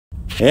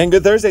And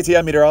good Thursday to you.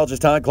 I'm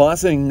meteorologist Todd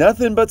Clausen.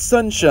 Nothing but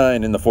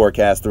sunshine in the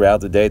forecast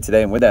throughout the day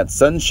today. And with that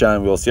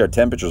sunshine, we'll see our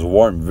temperatures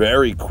warm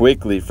very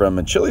quickly from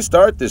a chilly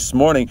start this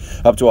morning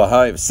up to a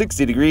high of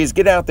 60 degrees.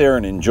 Get out there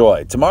and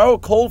enjoy. Tomorrow, a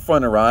cold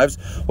front arrives.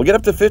 We'll get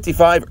up to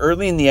 55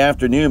 early in the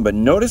afternoon, but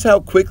notice how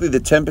quickly the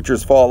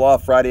temperatures fall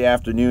off Friday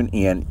afternoon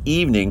and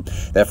evening.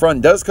 That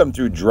front does come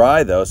through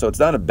dry, though, so it's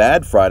not a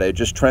bad Friday. It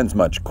just trends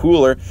much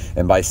cooler.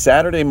 And by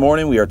Saturday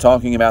morning, we are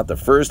talking about the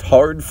first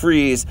hard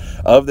freeze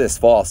of this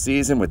fall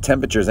season with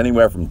temperatures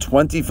anywhere from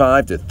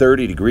 25 to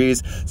 30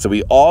 degrees, so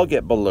we all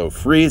get below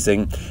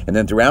freezing. And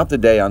then throughout the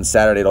day on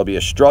Saturday, it'll be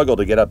a struggle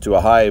to get up to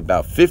a high of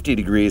about 50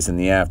 degrees in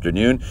the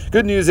afternoon.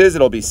 Good news is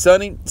it'll be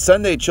sunny.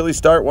 Sunday, chilly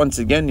start once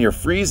again near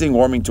freezing,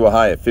 warming to a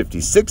high of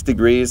 56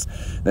 degrees.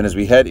 Then as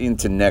we head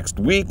into next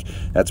week,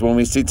 that's when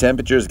we see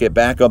temperatures get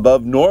back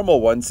above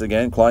normal once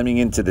again, climbing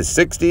into the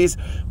 60s,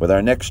 with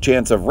our next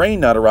chance of rain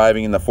not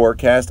arriving in the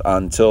forecast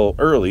until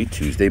early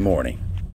Tuesday morning.